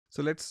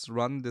So let's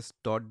run this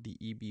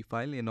 .deb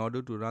file. In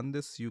order to run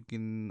this, you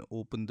can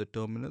open the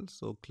terminal.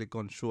 So click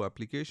on show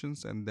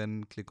applications and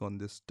then click on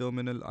this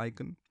terminal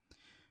icon.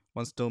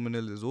 Once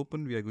terminal is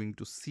open, we are going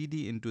to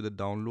cd into the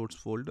downloads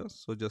folder.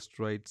 So just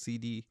write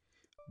cd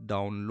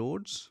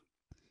downloads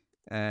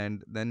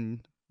and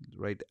then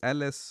write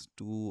ls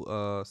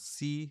to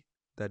see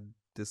that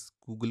this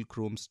Google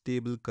Chrome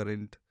stable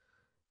current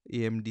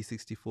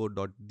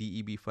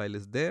amd64.deb file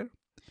is there.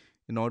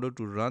 In order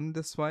to run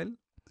this file,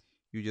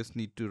 you just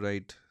need to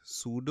write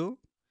sudo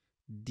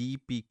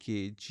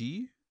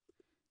dpkg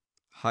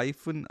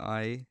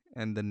 -i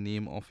and the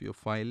name of your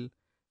file,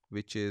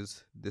 which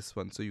is this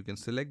one. So you can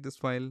select this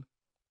file,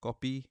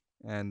 copy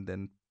and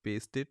then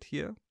paste it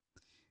here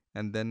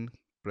and then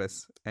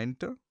press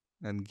enter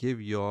and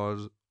give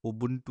your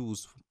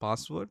Ubuntu's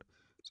password.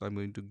 So I'm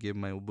going to give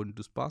my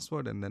Ubuntu's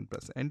password and then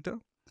press enter,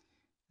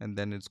 and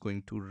then it's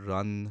going to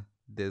run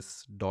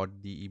this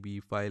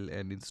 .deb file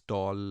and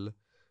install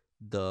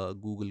the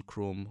Google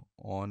Chrome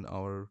on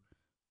our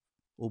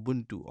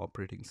Ubuntu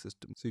operating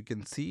system. So you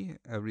can see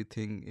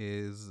everything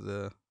is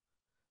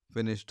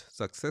finished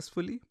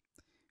successfully,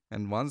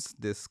 and once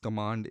this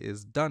command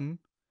is done,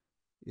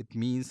 it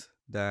means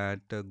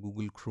that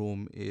Google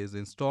Chrome is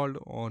installed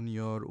on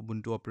your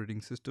Ubuntu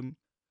operating system.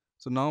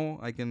 So now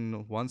I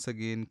can once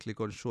again click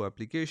on show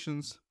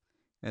applications,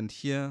 and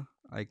here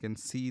I can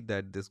see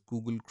that this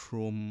Google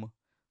Chrome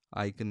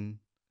icon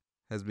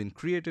has been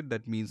created.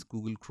 That means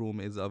Google Chrome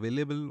is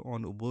available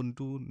on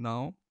Ubuntu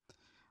now.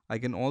 I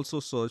can also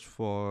search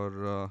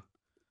for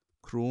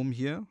Chrome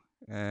here,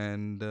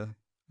 and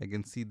I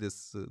can see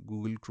this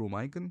Google Chrome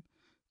icon.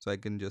 So I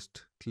can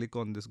just click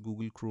on this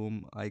Google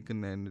Chrome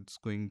icon and it's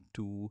going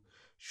to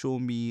show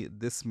me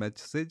this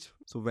message.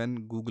 So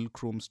when Google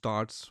Chrome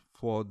starts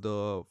for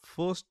the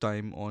first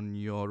time on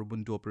your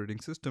Ubuntu operating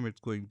system, it's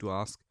going to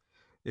ask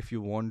if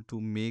you want to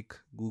make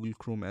Google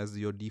Chrome as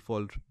your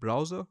default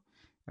browser,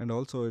 and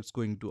also it's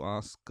going to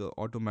ask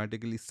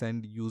automatically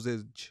send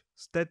usage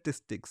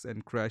statistics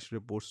and crash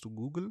reports to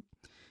Google.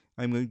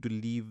 I'm going to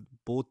leave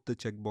both the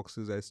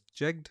checkboxes as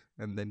checked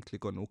and then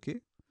click on OK.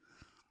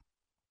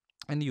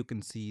 And you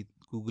can see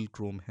Google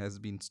Chrome has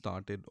been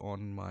started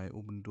on my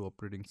Ubuntu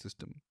operating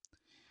system.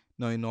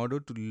 Now, in order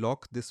to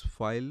lock this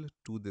file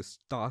to this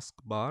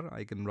taskbar,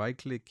 I can right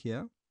click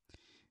here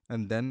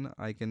and then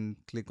I can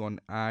click on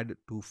add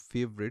to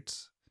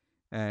favorites.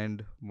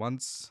 And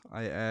once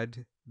I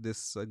add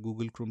this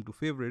Google Chrome to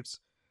favorites,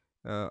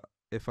 uh,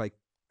 if I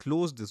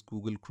close this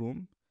Google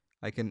Chrome,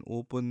 I can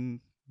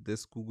open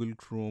this Google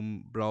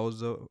Chrome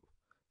browser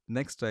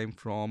next time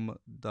from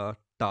the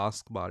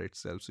taskbar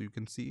itself. So you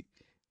can see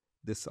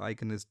this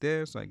icon is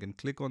there, so I can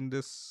click on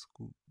this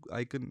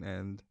icon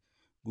and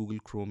Google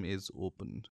Chrome is opened.